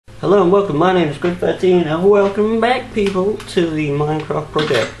Hello and welcome, my name is Squid13 and welcome back people to the Minecraft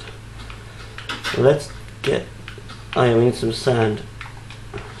project. Let's get, I need some sand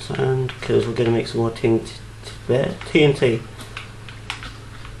because we're going to make some more TNT.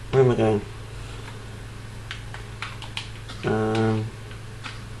 Where am I going?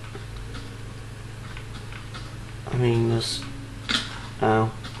 I mean there's,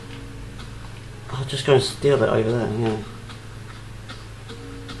 ow, I'll just go and steal it over there, yeah.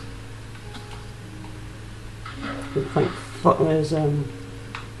 Thank fuck there's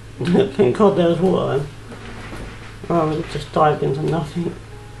thank God there's water then. Oh, we just dived into nothing.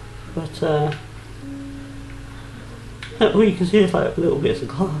 But all you can see is like little bits of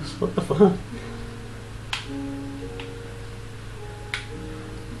glass. What the fuck?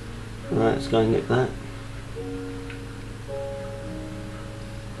 Right, let's go and get that.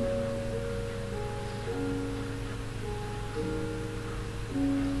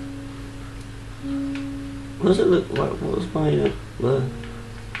 What does it look like? What was my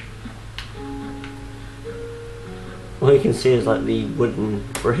all you can see is like the wooden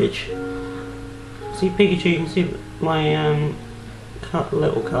bridge. See Pikachu, you can see my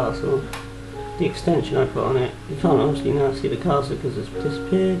little castle, the extension I put on it. You can't obviously now see the castle because it's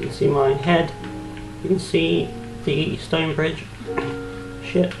disappeared. You can see my head, you can see the stone bridge.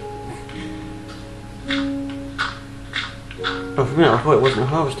 Shit. Oh, for a minute I thought it wasn't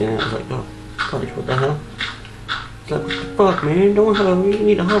harvesting it. I was like, oh, God, what the hell? It's like, what the fuck, man? Don't harvest, you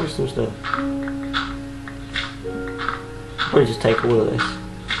need to harvest some stuff. Probably just take all of this.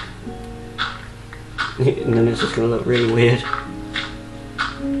 And then it's just going to look really weird.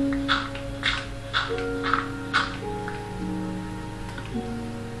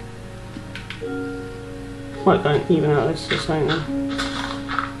 Might go and even out this or something then.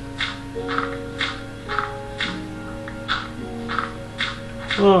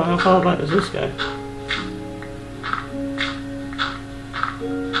 Oh, how far back does this go?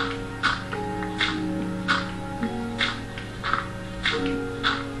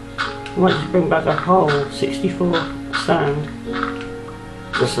 I might just bring back a whole 64 sand,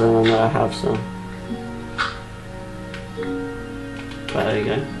 just so then I know I have some. Right, there you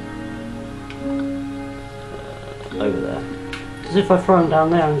go. Over there. Because if I throw them down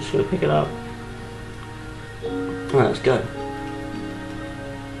there, I'm just going to pick it up. Right, let's go.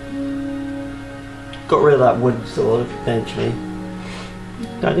 Got rid of that wooden sword eventually.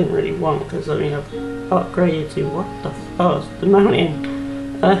 That I didn't really want because I mean I've upgraded to what the fuck? The mountain.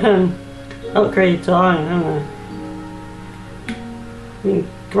 Upgraded to iron, haven't I? I mean,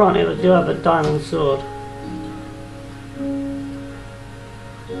 granted, I do have a diamond sword.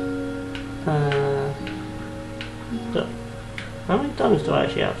 But how many diamonds do I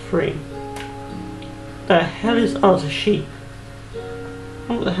actually have? 3. The hell is? Oh, it's a sheep.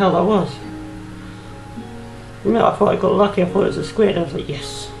 What the hell that was? I thought I got lucky. I thought it was a squid. I was like,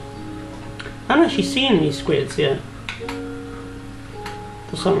 yes. I haven't actually seen any squids yet.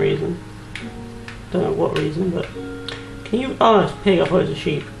 For some reason. Don't know what reason, but can you? Oh, it's a pig. I thought it was a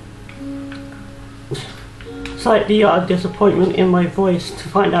sheep. It's like the disappointment in my voice to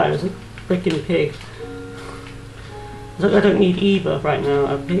find out it was a freaking pig. It's like I don't need either right now.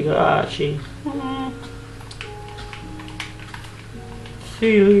 A pig, actually.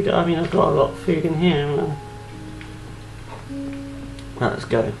 Food. I mean, I've got a lot of food in here. Haven't I? Right, let's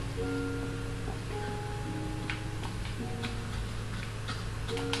go.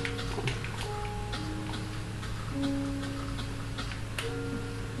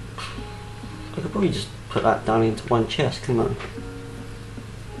 I could probably just put that down into one chest, couldn't I?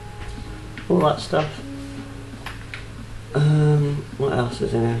 All that stuff. What else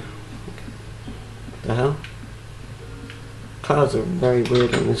is in here? What the hell? Clouds are very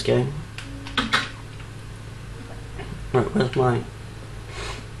weird in this game. Right, where's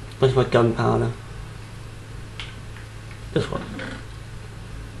my gunpowder? This one.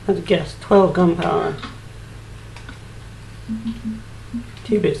 Let's guess, 12 gunpowder.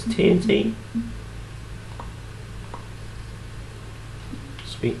 2 bits of TNT.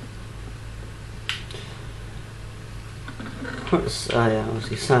 Sweet. Yeah,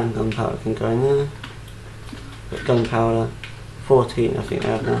 obviously sand gunpowder can go in there. But gunpowder, 14 I think I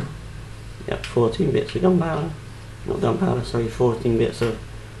have now. Yep, 14 bits of gunpowder. Not gunpowder, sorry, 14 bits of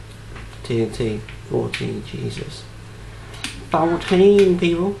TNT. 14, Jesus. 14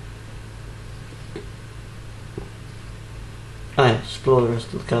 people. Explore the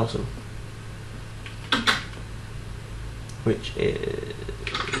rest of the castle. Which is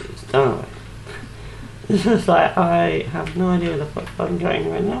down the way. It's just like I have no idea where the fuck I'm going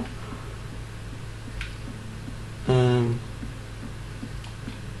right now.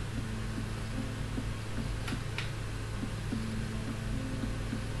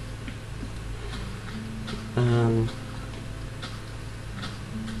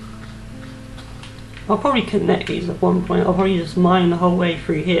 I'll probably connect these at one point. I'll probably just mine the whole way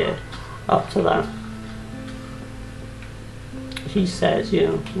through here up to that. She says, you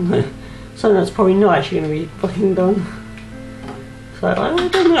know. Something that's probably not actually going to be fucking done. So I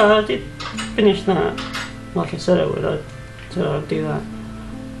don't know, I did finish that. Like I said I would, I said I'd do that.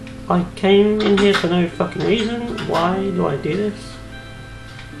 I came in here for no fucking reason. Why do I do this?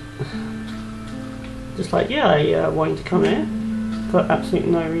 Just like, yeah, I wanted to come here for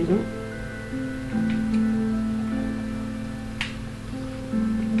absolutely no reason.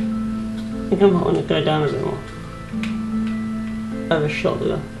 I think I might want to go down a bit more. Overshot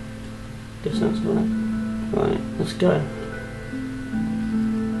the distance of that. Right, let's go.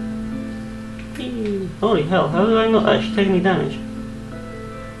 Eee. Holy hell, how did I not actually take any damage?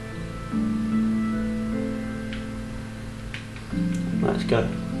 Let's go.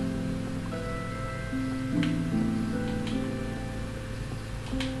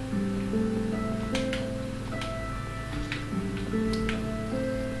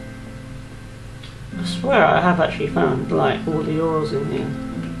 I swear I have actually found like all the ores in here.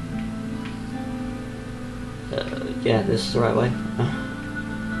 Yeah, this is the right way. I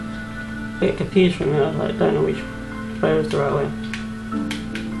get confused from here, I don't know which way is the right way.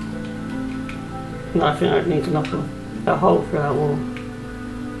 No, I think I need to knock a hole through that wall.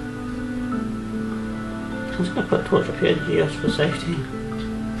 I'm just going to put a torch up here just for safety.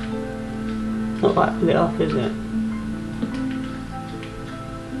 It's not like lit up, is it?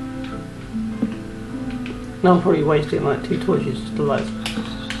 No, I'm probably wasting like 2 torches just to light.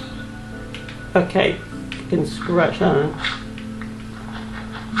 Okay, you can scratch that.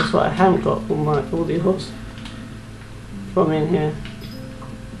 That's why I haven't got all the ores from in here.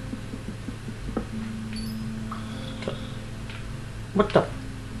 What the?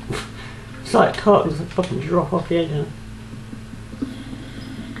 It's like cartons that fucking drop off the edge of it.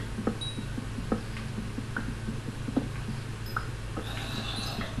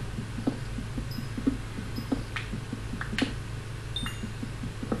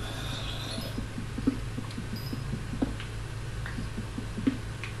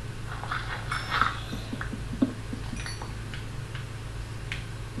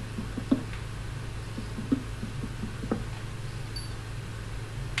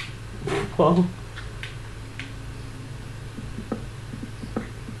 Well,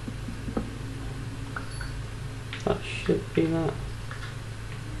 that should be that.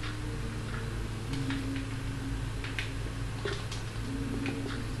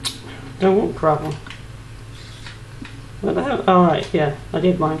 Don't want gravel. Where the hell? Oh right, yeah, I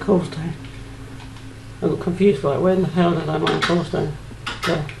did mine cobblestone. I got confused, like where in the hell did I mine cobblestone?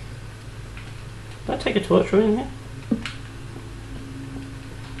 There. Did I take a torch from in here?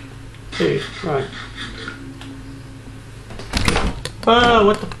 Right. Oh,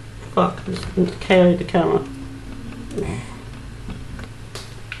 what the fuck? I just KO'd the camera.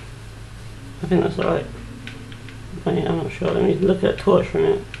 I think that's alright. I'm not sure. Let me look at that torch for a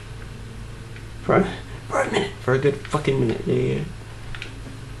minute. For a minute. For a good fucking minute. There you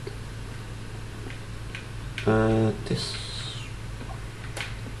go. This.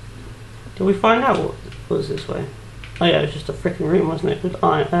 Did we find out what was this way? Oh yeah, it was just a freaking room, wasn't it? With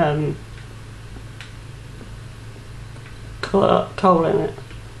coal in it.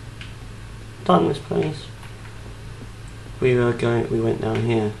 Done this place. We went down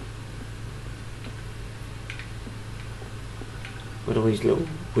here. With all these little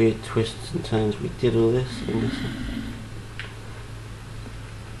weird twists and turns, we did all this and this.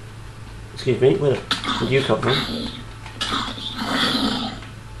 Excuse me, where did you come from?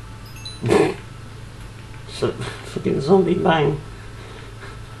 So, fucking zombie bang.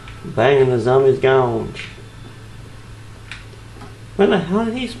 Bang and the zombie's gone. Where the hell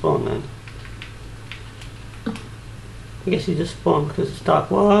did he spawn then? I guess he just spawned because it's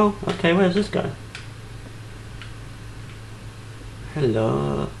dark. Whoa, okay, where's this guy?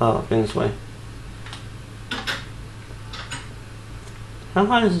 Hello. Oh, I've been this way. How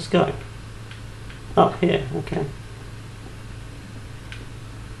high does this go? Up here, okay.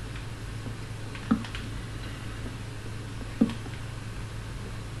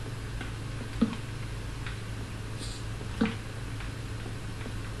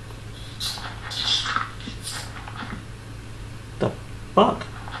 The fuck?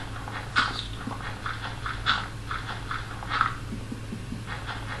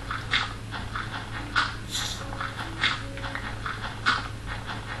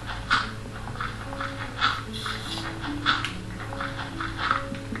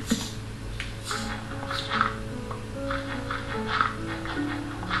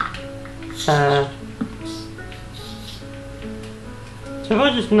 So if I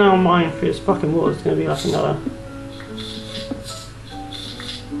I just now mine through this fucking water, it's gonna be like another.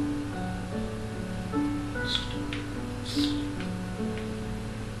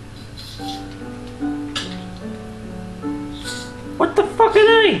 What the fuck are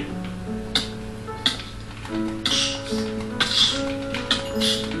they?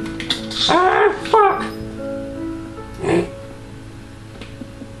 Ah, fuck!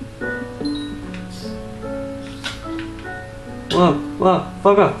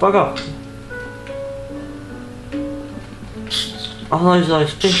 Whoa, fuck off. Oh,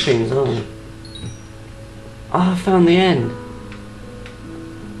 those fish things, aren't they? Oh, I found the end.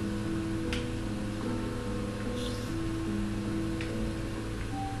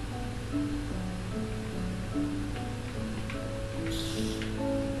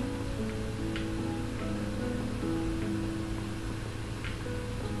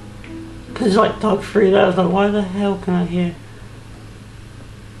 It's like dug through there. I was like, why the hell can I hear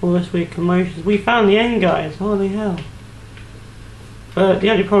all this weird commotions? We found the end, guys. Holy hell! But the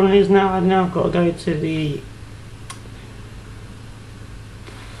only problem is now I've got to go to the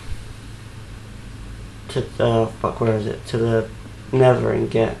where is it? To the Nether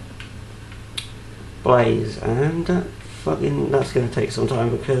and get Blaze, and that's going to take some time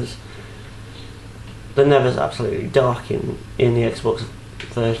because the Nether's absolutely dark in the Xbox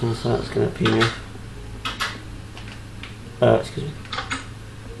version, so that's going to pee me. Excuse me.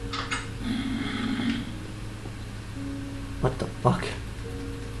 What the fuck?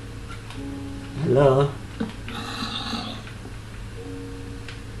 Hello?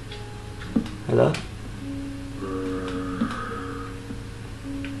 Hello?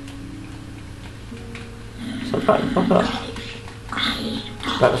 So back the fuck off.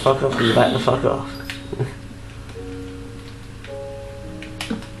 Back the fuck off and you back the fuck off.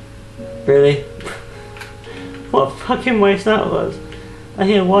 Really? What a fucking waste that was. I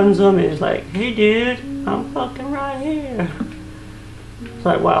hear one zombie is like, hey dude, I'm fucking right here. It's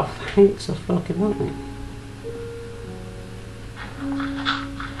like, wow, thanks for fucking helping.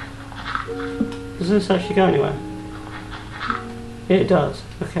 Does this actually go anywhere? It does,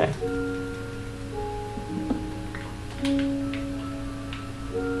 okay.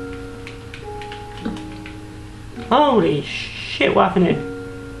 Holy shit, what happened here?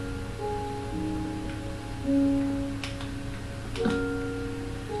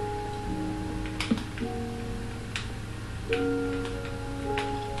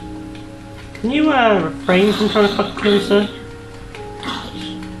 Can you refrain from trying to fucking kill me, sir?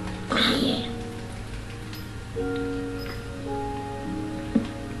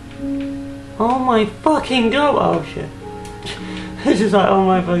 Oh my fucking god! Oh shit. This is like, oh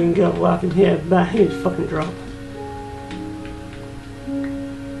my fucking god, what happened here? That is fucking drop.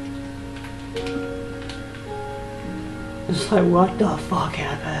 It's like, what the fuck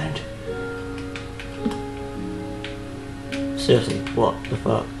happened? Seriously, what the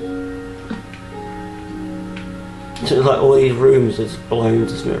fuck? So it's like all these rooms are just blown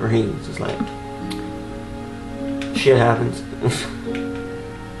to smithereens. It's like shit happens.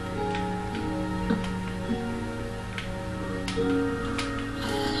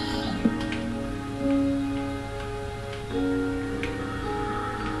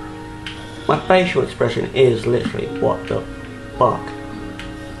 My facial expression is literally, what the fuck?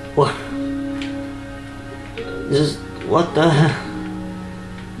 What? Just what the?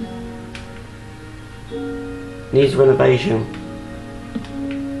 Needs renovation.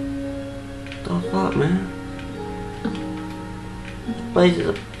 The fuck, man? This place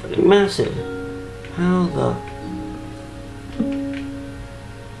is fucking massive. How the?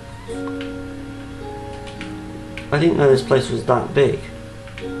 I didn't know this place was that big.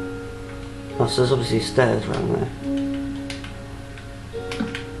 Oh, so there's obviously stairs around there.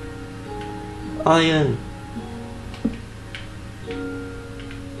 Iron.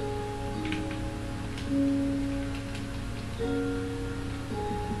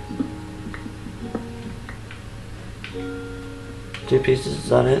 Two pieces, is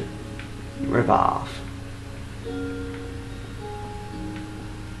that it? Rip off.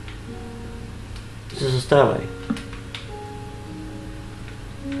 This is a stairway.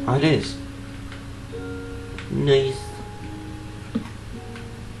 Oh, it is. Nice.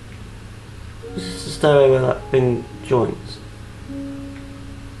 This is the stairway where that thing joins.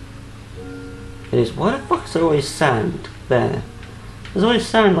 It is. Why the fuck is there always sand there? There's always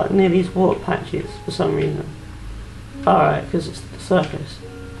sand like near these water patches for some reason. Alright, because it's the surface.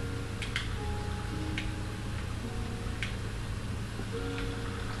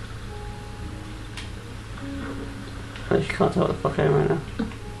 I just can't tell what the fuck I am right now.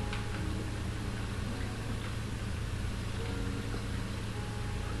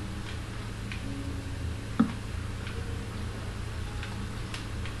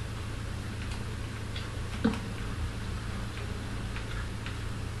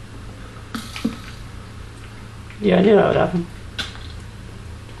 Yeah, I knew that would happen.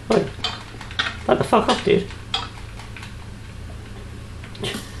 Wait. Back the fuck off, dude.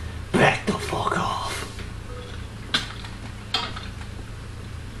 Back the fuck off.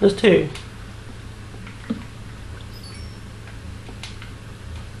 There's two.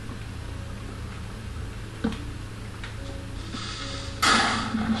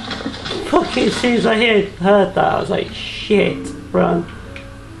 Fucking as soon as I heard that, I was like, shit, run.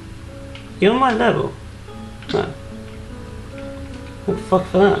 You're on my level? No. What the fuck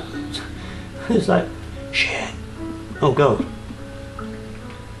for that? It's like, shit. Oh, gold.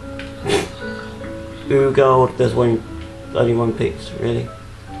 Ooh, gold. There's only one piece, really.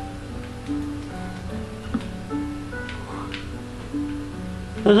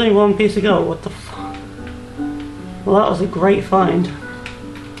 There's only one piece of gold, what the fuck? Well, that was a great find.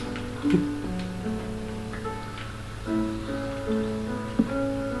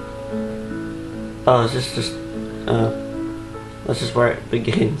 Oh, is this just, that's just where it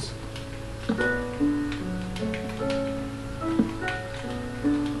begins.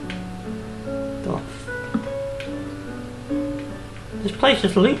 Oh. This place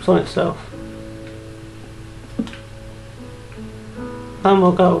just loops on itself. And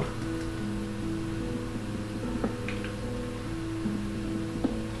more gold.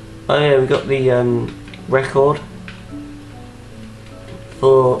 Oh yeah, we got the record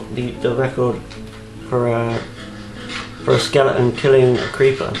for the record for a skeleton killing a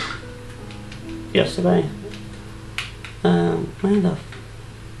creeper yesterday. Man,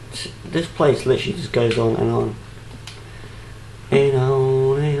 this place literally just goes on and on. And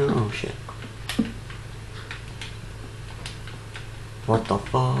on and on. Oh shit. What the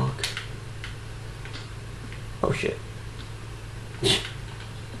fuck? Oh shit.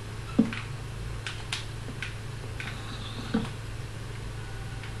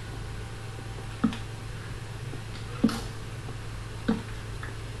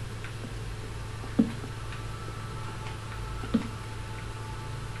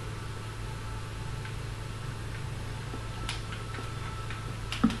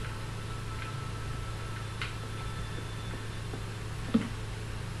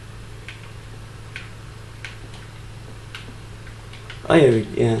 Oh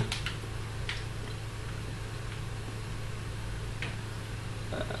yeah.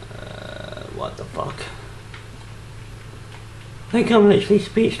 What the fuck? I think I'm literally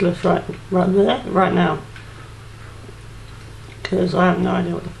speechless right now. Because I have no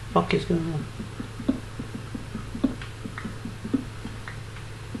idea what the fuck is going on.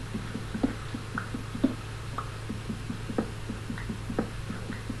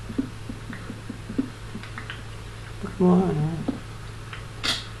 Come on.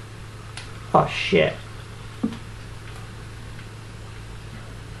 Oh shit.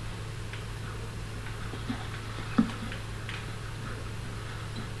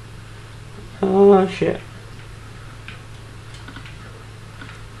 Oh shit.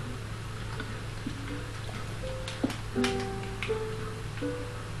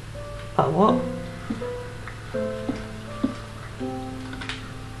 Oh what?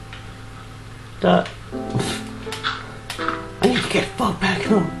 That I need to get fucked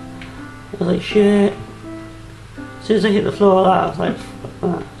back on. I was like, shit. As soon as I hit the floor like that, I was like, fuck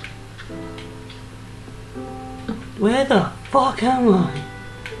that. Where the fuck am I?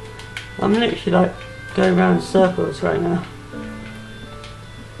 I'm literally like going around in circles right now.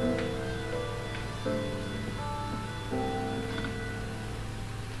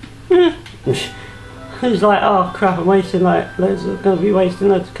 It's like, oh crap, I'm wasting like loads of, gonna be wasting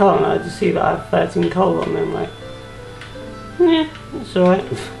loads of coal, and I just see that I have 13 coal on me. I'm like, yeah, it's alright.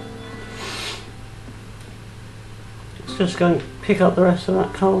 Let's just go and pick up the rest of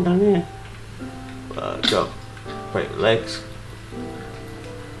that coal down here. Go. Break the legs.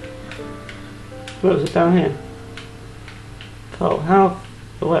 What was it down here? Coal. How?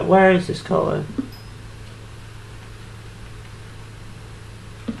 Where is this coal then?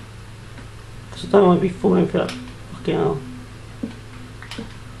 Because I don't want to be falling for that fucking hole.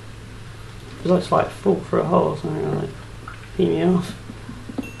 Because it's like fall through a hole or something, like pee me off.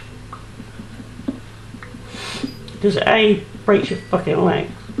 Because A, breaks your fucking leg,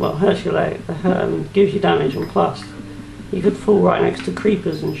 well, hurts your leg, gives you damage, and plus you could fall right next to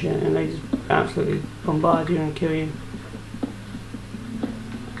creepers and shit and they just absolutely bombard you and kill you.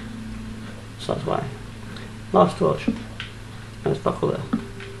 So that's why. Last torch. Let's buckle there.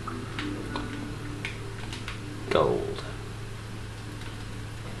 Gold.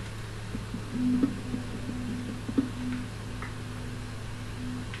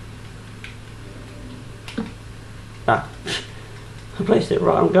 Ah, I placed it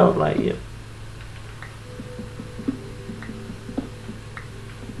right on gold, like, yep.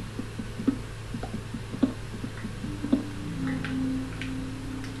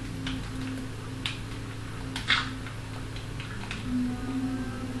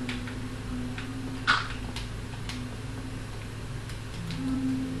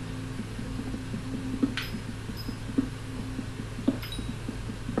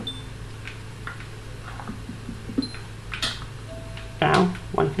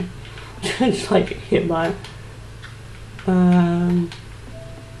 wanking. Just like get hit by it.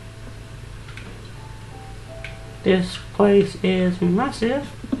 This place is massive.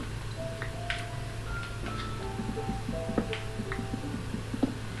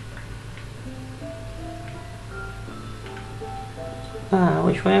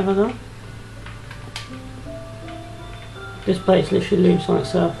 Which way have I gone? This place literally loops on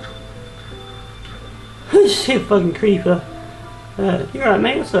itself. I just see a fucking creeper. You alright,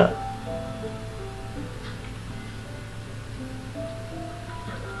 mate? What's up?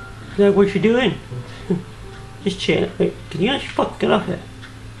 What you doing? Just chill. Wait, can you actually fucking get up here?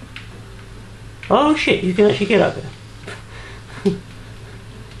 Oh shit, you can actually get up here.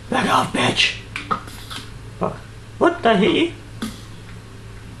 Back off, bitch! Fuck. What? Did I hit you?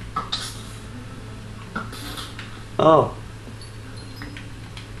 Oh.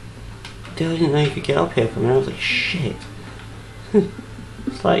 I didn't know you could get up here from there. I was like, shit.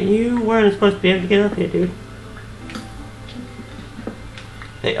 It's like, you weren't supposed to be able to get up here, dude.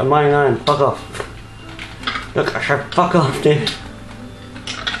 Hey, I'm 99, fuck off. Look, I said fuck off, dude.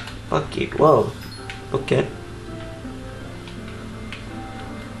 Fuck you. Whoa. Okay.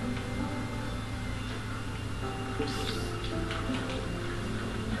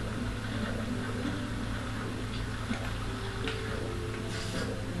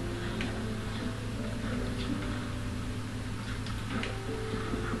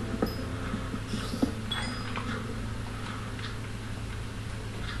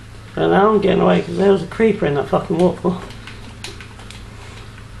 And now I'm getting away because there was a creeper in that fucking waterfall.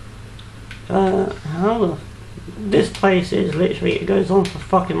 This place is literally, it goes on for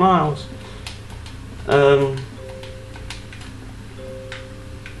fucking miles. Should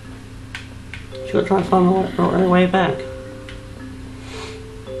I try and find my way back?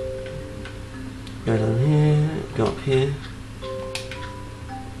 Go down here, go up here.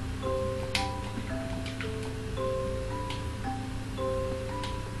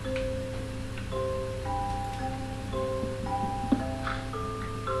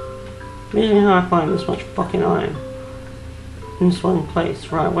 Amazing how I find this much fucking iron in this one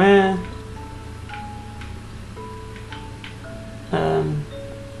place. Right, where?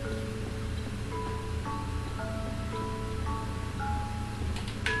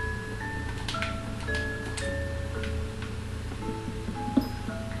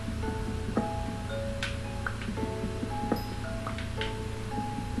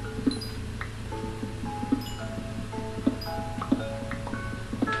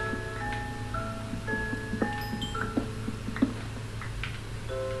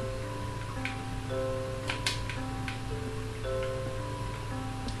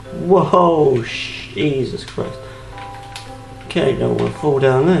 Whoa, Jesus Christ. Okay, don't want to fall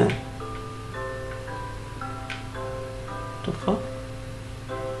down there. The fuck?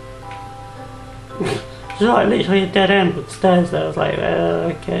 It's like literally a dead end with stairs there. I was like,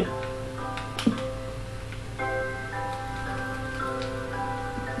 okay.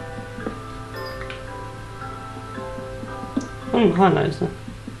 I'm behind that, isn't it?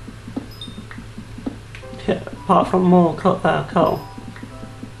 Yeah, apart from more coal.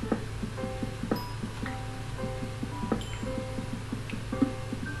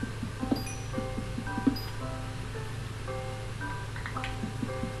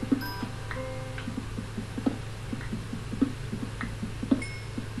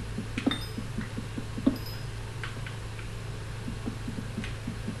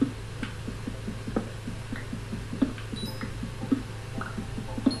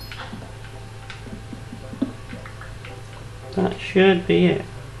 That should be it.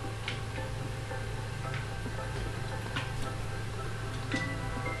 I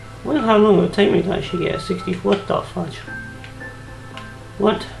wonder how long it would take me to actually get a 64 dot fudge.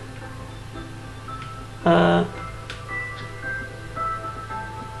 What?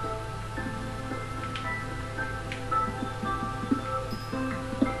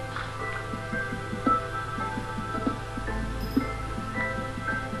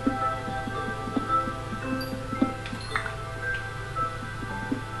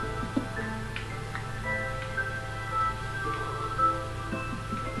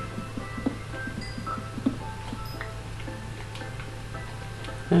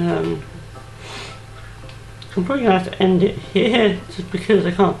 I'm probably going to have to end it here just because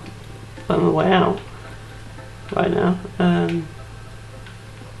I can't find my way out right now.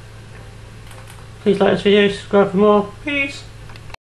 Please like this video, subscribe for more. Peace!